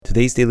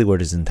Today's daily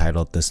word is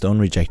entitled The Stone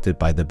Rejected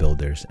by the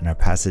Builders, and our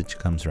passage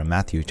comes from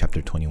Matthew chapter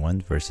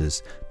 21,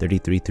 verses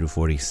 33 through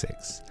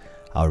 46.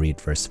 I'll read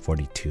verse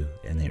 42,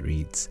 and it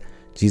reads,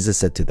 Jesus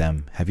said to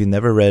them, "Have you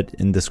never read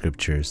in the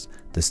scriptures,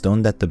 the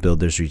stone that the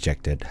builders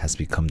rejected has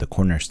become the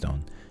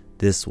cornerstone?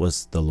 This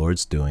was the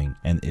Lord's doing,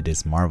 and it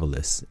is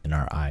marvelous in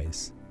our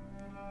eyes."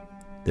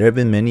 There have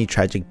been many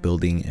tragic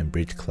building and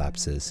bridge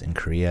collapses in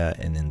Korea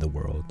and in the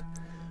world.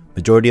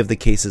 Majority of the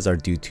cases are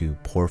due to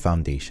poor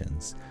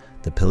foundations.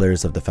 The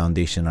pillars of the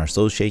foundation are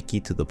so shaky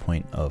to the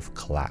point of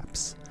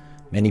collapse.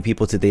 Many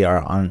people today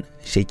are on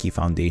shaky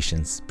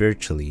foundations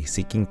spiritually,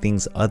 seeking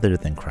things other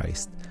than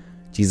Christ.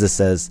 Jesus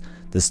says,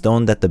 "The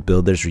stone that the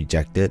builders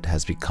rejected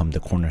has become the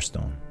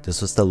cornerstone.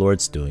 This was the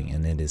Lord's doing,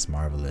 and it is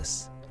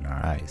marvelous in our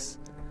eyes."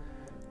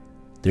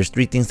 There's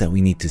three things that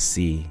we need to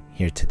see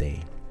here today.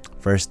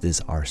 First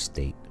is our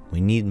state. We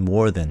need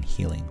more than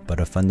healing, but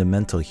a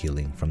fundamental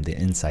healing from the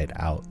inside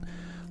out.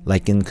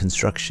 Like in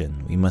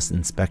construction, we must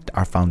inspect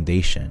our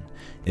foundation.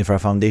 If our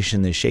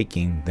foundation is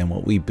shaking, then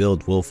what we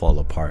build will fall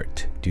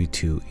apart due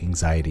to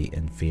anxiety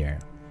and fear.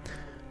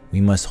 We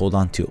must hold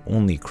on to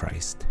only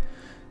Christ.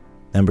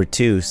 Number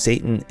two,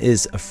 Satan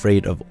is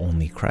afraid of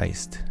only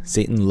Christ.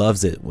 Satan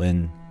loves it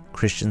when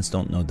Christians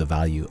don't know the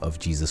value of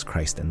Jesus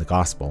Christ and the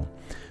gospel.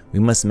 We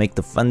must make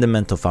the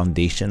fundamental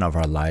foundation of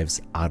our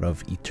lives out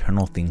of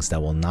eternal things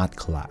that will not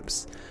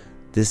collapse.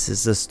 This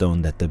is the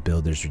stone that the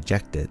builders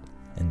rejected,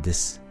 and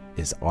this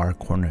is our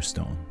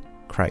cornerstone,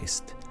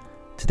 Christ.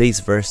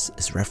 Today's verse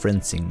is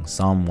referencing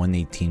Psalm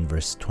 118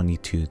 verse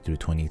 22 through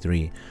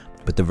 23,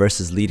 but the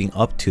verses leading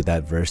up to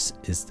that verse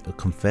is a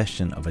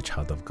confession of a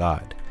child of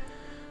God.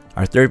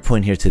 Our third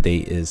point here today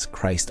is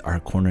Christ, our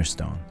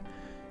cornerstone.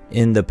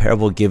 In the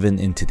parable given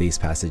in today's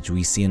passage,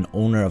 we see an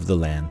owner of the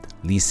land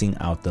leasing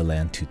out the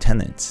land to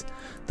tenants.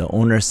 The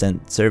owner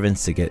sent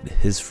servants to get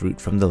his fruit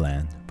from the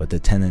land, but the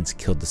tenants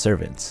killed the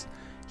servants.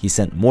 He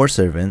sent more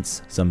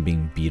servants, some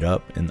being beat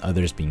up and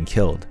others being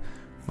killed.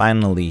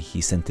 Finally,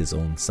 he sent his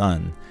own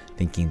son,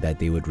 thinking that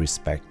they would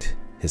respect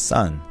his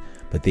son,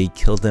 but they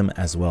killed him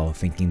as well,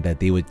 thinking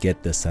that they would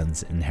get the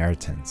son's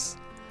inheritance.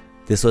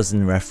 This was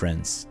in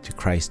reference to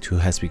Christ, who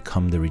has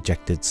become the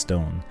rejected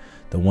stone,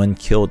 the one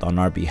killed on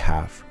our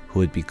behalf, who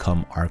would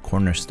become our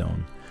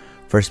cornerstone.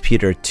 1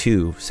 Peter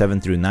 2,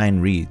 7 through 9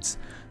 reads,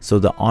 "So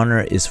the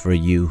honor is for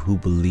you who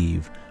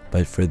believe,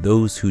 but for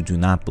those who do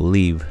not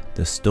believe,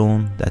 the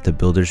stone that the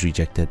builders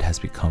rejected has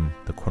become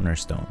the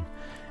cornerstone,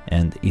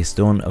 and a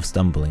stone of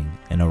stumbling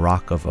and a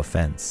rock of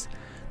offense.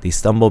 They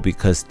stumble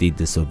because they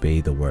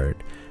disobey the word,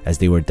 as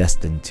they were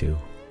destined to.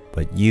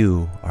 But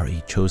you are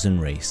a chosen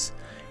race,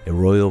 a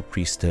royal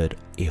priesthood,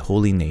 a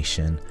holy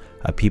nation,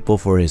 a people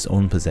for his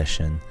own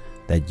possession,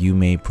 that you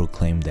may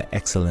proclaim the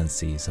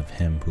excellencies of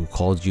him who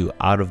called you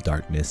out of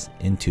darkness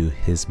into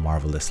his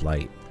marvelous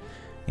light."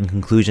 In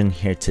conclusion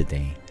here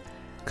today,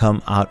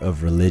 come out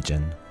of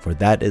religion, for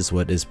that is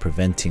what is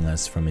preventing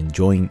us from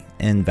enjoying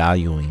and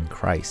valuing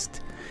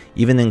Christ.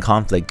 Even in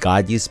conflict,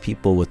 God used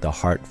people with a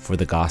heart for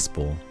the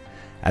gospel.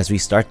 As we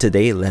start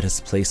today, let us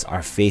place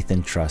our faith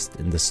and trust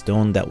in the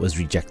stone that was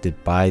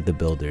rejected by the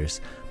builders,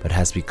 but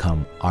has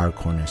become our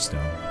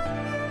cornerstone.